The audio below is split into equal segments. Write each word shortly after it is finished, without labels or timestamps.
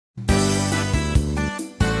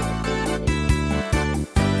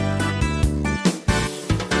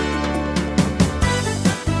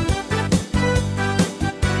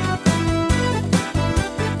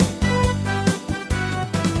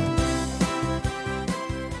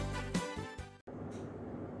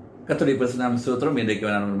கர்த்தருடைய பரிசுத்த ஸ்தோத்திரம். இன்றைக்கு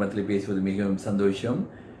நான் உங்கள் மத்தியில் பேசுவது மிகவும் சந்தோஷம்.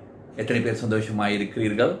 எத்தனை பேர் சந்தோஷமாக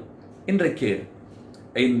இருக்கிறீர்கள்? இன்றைக்கு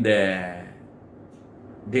இந்த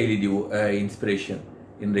டெய்லி இன்ஸ்பிரேஷன்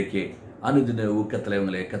இன்றைக்கு அனுதின ஊக்கத்தில்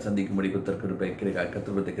உங்களை சந்திக்கும்படி கர்த்தருடைய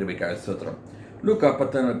கிருபைக்காக ஸ்தோத்திரம். லூக்கா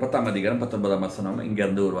 10ஆம் அதிகாரம் 19ஆம் வசனம்.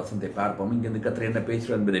 இங்கிருந்து ஒரு வசனத்தை பார்ப்போம். இங்கிருந்து கர்த்தர் என்ன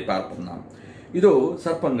பேசுகிறார் என்பதை பார்ப்போம். நாம் இதோ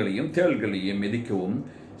சர்ப்பங்களையும் தேள்களையும் மிதிக்கவும்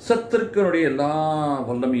சத்துருக்களுடைய எல்லா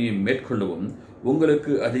வல்லமையையும் மேற்கொள்ளவும்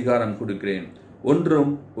உங்களுக்கு அதிகாரம் கொடுக்கிறேன்,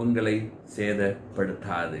 ஒன்றும் உங்களை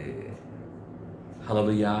சேதப்படுத்தாது.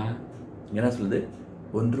 ஹல்லேலூயா. என்ன சொல்லுது?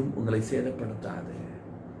 ஒன்றும் உங்களை சேதப்படுத்தாது.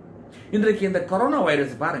 இன்றைக்கு இந்த கொரோனா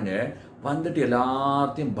வைரஸ் பாருங்க வந்துட்டு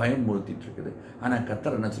எல்லாத்தையும் பயமுறுத்திட்டு இருக்குது. ஆனா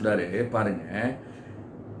கர்த்தர் என்ன சொல்றாரு பாருங்க,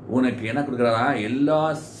 உனக்கு என்ன கொடுக்கிறாரா? எல்லா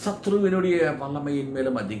சத்ருவினுடைய வல்லமையின்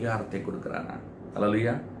மேலும் அதிகாரத்தை கொடுக்கிறாரா.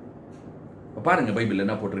 ஹல்லேலூயா. பாருங்க பைபிள்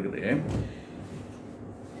என்ன போட்டிருக்குது?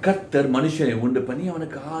 கர்த்தர் மனுஷனை உண்டு பண்ணி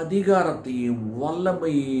அவனுக்கு அதிகாரத்தையும்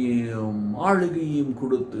வல்லமையும் ஆளுகையும்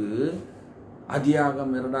கொடுத்து,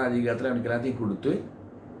 அதிகாரம் 2ஆம் அதிகாரத்தில் அவனுக்கு எல்லாத்தையும் கொடுத்து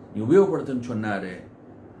நீ உபயோகப்படுத்துன்னு சொன்னாரு.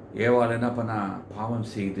 ஏவாள் என்ன பண்ணா? பாவம்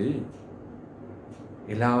செய்து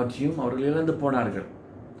எல்லாவற்றையும் அவர்கள் இழந்து போனார்கள்.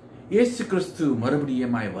 இயேசு கிறிஸ்து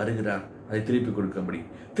மறுபடியுமாய் வருகிறார், அதை திருப்பி கொடுக்கும்படி.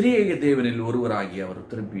 திரியேக தேவனில் ஒருவராகி அவர்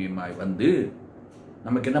திருப்பியுமாய் வந்து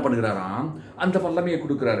நமக்கு என்ன பண்ணுகிறாராம்? அந்த வல்லமையை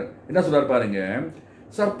கொடுக்கிறாரு. என்ன சொல்றாரு பாருங்க,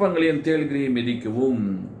 சர்ப்பங்களையும் தேள்களையும் மிதிக்கவும்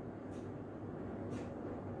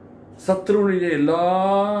சத்ருடைய எல்லா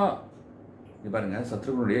பாருங்க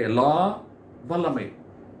சத்ருடைய எல்லா வல்லமை.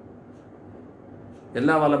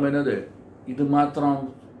 எல்லா வல்லமை என்னது? இது மாத்திரம்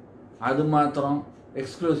அது மாத்திரம்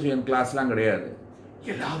எக்ஸ்க்ளூசிவ் கிளாஸ்லாம் கிடையாது.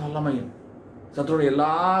 எல்லா வல்லமையும் சத்ருடைய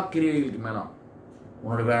எல்லா கிரியைகளுக்கு மேலும்.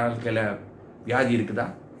 உன்னோட வாழ்க்கையில் வியாதி இருக்குதா?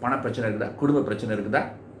 பண பிரச்சனை இருக்குதா? குடும்ப பிரச்சனை இருக்குதா?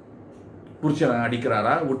 புருஷன்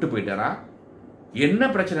அடிக்கிறாரா? விட்டு போயிட்டாரா? என்ன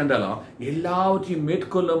பிரச்சனை இருந்தாலும் எல்லாவற்றையும்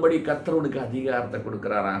மேற்கொள்ளும்படி கர்த்தருக்கு அதிகாரத்தை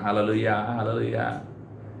கொடுக்கிறாரா. ஹல்லேலூயா, ஹல்லேலூயா.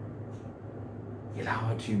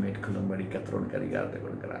 எல்லாவற்றையும் மேற்கொள்ளும்படி கர்த்தருக்கு அதிகாரத்தை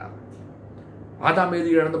கொடுக்கிறார். ஆதாம் மீது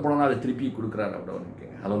இழந்து போனா அதை திருப்பி கொடுக்கிறார் அவனுக்கு.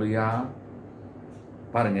 ஹல்லேலூயா.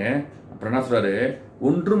 பாருங்க அப்புறம் என்ன சொல்றாரு?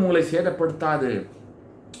 ஒன்றும் உங்களை சேதப்படுத்தாது.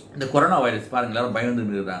 இந்த கொரோனா வைரஸ் பாருங்க, எல்லாரும் பயந்து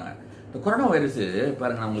இருக்கிறாங்க. இந்த கொரோனா வைரஸ்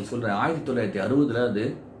பாருங்க, நான் உங்களுக்கு சொல்றேன், 1960 அது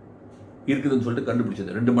இருக்குதுன்னு சொல்லிட்டு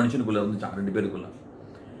கண்டுபிடிச்சது. 2 மனுஷனுக்குள்ள இருந்துச்சான், 2 பேருக்குள்ள.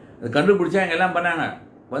 அது கண்டுபிடிச்சா எங்க எல்லாம் பண்ணாங்க,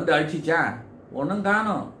 வந்து அழிச்சிச்சா? ஒன்றும்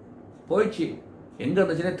காணும், போயிடுச்சு. எங்க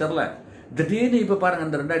இருந்துச்சுன்னே தெரில. திடீர்னு இப்போ பாருங்க,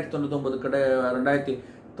 இந்த 2099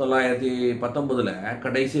 1919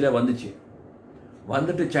 கடைசியில் வந்துச்சு.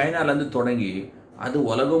 வந்துட்டு சைனாலேருந்து தொடங்கி அது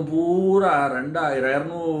உலகம் பூரா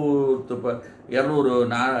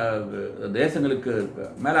 200 தேசங்களுக்கு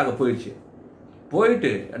மேலாக போயிடுச்சு.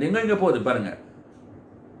 போயிட்டு அது எங்கே போகுது பாருங்க.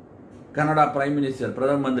 கனடா பிரைம் மினிஸ்டர்,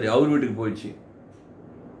 பிரதம மந்திரி, அவர் வீட்டுக்கு போயிடுச்சு.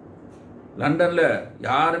 லண்டன்ல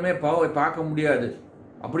யாருமே பார்க்க முடியாது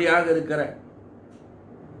அப்படியாக இருக்கிற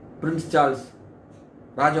பிரின்ஸ் சார்ல்ஸ்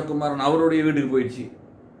ராஜகுமாரன் அவருடைய வீட்டுக்கு போயிடுச்சு.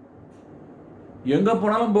 எங்க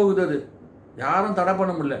போனாலும் போகுது. அது யாரும் தடை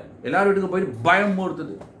பண்ண முடியல. எல்லாரும் வீட்டுக்கு போயிட்டு பயம்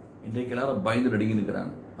மூர்த்துது. இன்றைக்கு எல்லாரும் பயந்து நடுங்கி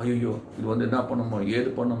நிற்கிறாங்க. ஐயோ இது வந்து என்ன பண்ணுமோ, ஏது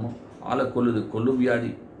பண்ணுமோ, ஆளை கொல்லுது, கொல்லும்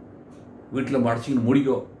வியாதி. வீட்டில் மறைச்சிக்கின்னு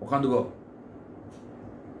முடிக்கோ, உட்காந்துக்கோ,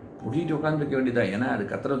 முடிட்டு உட்காந்துருக்க வேண்டியதா. ஏன்னா அது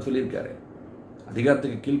கர்த்தர் சொல்லியிருக்காரு,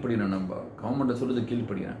 அதிகாரத்துக்கு கீழ்ப்படினோம். நம்ம கவர்மெண்ட்டை சொல்றது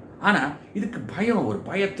கீழ்ப்படினோம். ஆனால் இதுக்கு பயம், ஒரு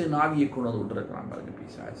பயத்தின் ஆவியை கொண்டு வந்து விட்டுருக்கிறான் பாருங்க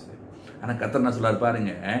பிசாசு. ஆனால் கர்த்தர் என்ன சொல்றாரு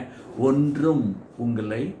பாருங்க, ஒன்றும்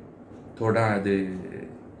உங்களை தொடாது,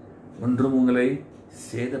 ஒன்றும் உங்களை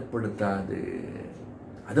சேதப்படுத்தாது.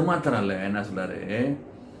 அது மாத்திரம் இல்லை, என்ன சொல்றாரு?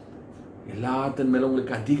 எல்லாத்தின் மேலும்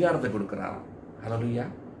உங்களுக்கு அதிகாரத்தை கொடுக்கிறாராம். ஹல்லேலூயா.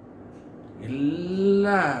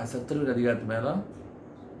 எல்லா சத்துருவின் அதிகாரத்து மேலும்,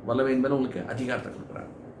 வல்லமையின் மேலும் உங்களுக்கு அதிகாரத்தை கொடுக்கிறார்.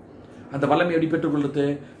 அந்த வல்லமை எப்படி பெற்றுக்கொள்றது?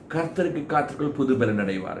 கர்த்தருக்கு காத்திருக்கள் புது பலன்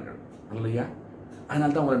அடைவார்கள். இல்லையா? அதனால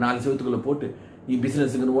தான் உங்களை 4 செவத்துக்குள்ள போட்டு நீ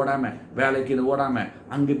பிசினஸுக்குன்னு ஓடாம, வேலைக்குன்னு ஓடாம,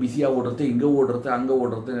 அங்கே பிஸியாக ஓடுறது, இங்கே ஓடுறது, அங்கே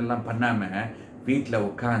ஓடுறதுன்னு எல்லாம் பண்ணாம வீட்டில்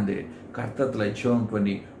உட்காந்து கர்த்தத்தில் ஜெபம்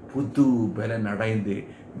பண்ணி புது பலன் அடைந்து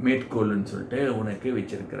மேற்கொள்ளுன்னு சொல்லிட்டு உனக்கு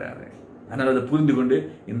வச்சிருக்கிறாரு. அதனால் அதை புரிந்து கொண்டு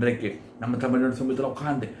இன்றைக்கு நம்ம தமிழ்நாடு சமூகத்தில்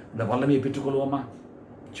உட்காந்து அந்த வல்லமையை பெற்றுக்கொள்வோமா?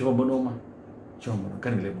 ஜெபம் பண்ணுவோமா? ஜெபம் பண்ணுவோம்.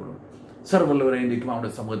 கண்களை போடுவோம். சர்வல்லவரை இன்றைக்கும்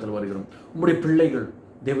அவனுடைய சமூகத்தில் வருகிறோம். உங்களுடைய பிள்ளைகள்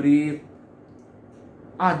தேவரீர்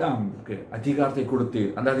ஆதாமுக்கு அதிகாரத்தை கொடுத்து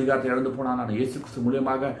அந்த அதிகாரத்தை இழந்து போனால் நான் இயேசு கிறிஸ்து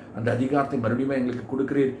மூலியமாக அந்த அதிகாரத்தை மறுபடியும் எங்களுக்கு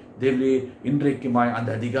கொடுக்கிறேன். தேவரே இன்றைக்குமாய் அந்த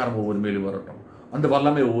அதிகாரம் ஒவ்வொரு மேலும் வரட்டும், அந்த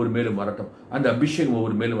வல்லமை ஒவ்வொரு மேலும் வரட்டும், அந்த அபிஷேகம்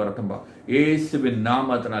ஒவ்வொரு மேலும் வரட்டும்பா. இயேசுவின்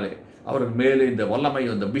நாமத்தினாலே அவர்கள் மேலே இந்த வல்லமை,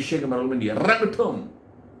 அந்த அபிஷேகம் அவர்கள் இறங்கட்டும்.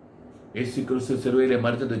 இயேசு கிறிஸ்து சிலுவையிலே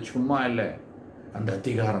மறித்தது சும்மா இல்லை, அந்த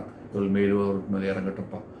அதிகாரம் இவர்கள் மேலும் அவருக்கு மேலே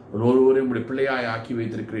இறங்கட்டும்ப்பா. ஒருவரையும் உங்களுடைய பிள்ளையாய் ஆக்கி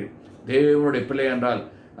வைத்திருக்கிறேன். தேவனுடைய பிள்ளை என்றால்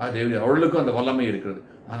அவர்களுக்கும் அந்த வல்லமை இருக்கிறது.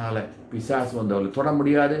 அதனால பிசாசு வந்து அவளை தொட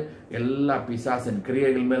முடியாது. எல்லா பிசாசின்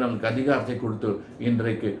கிரியைகள் மேல் அவங்களுக்கு அதிகாரத்தை கொடுத்து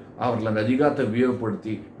இன்றைக்கு அவர்கள் அந்த அதிகாரத்தை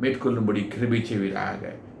உபயோகப்படுத்தி மேற்கொள்ளும்படி கிருபை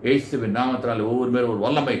செய்வீராக. இயேசுவின் நாமத்தினால் ஒவ்வொரு மேலும் ஒரு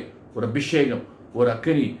வல்லமை, ஒரு அபிஷேகம், ஒரு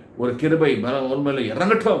அக்கினி, ஒரு கிருபை ஒரு மேல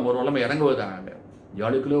இறங்கட்டும். ஒரு வல்லமை இறங்குவதாக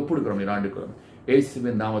யாழுக்குள்ளே ஒப்புடுக்கிறோம். இராண்டுக்கிறோம்.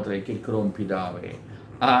 இயேசுவின் நாமத்தில் கேட்கிறோம் பிதாவே.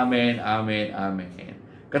 ஆமேன், ஆமேன், ஆமேன்.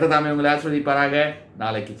 கர்த்தர் தாமே உங்களை ஆசீர்வதிப்பாராக.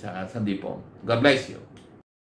 நாளைக்கு சந்திப்போம். God bless you.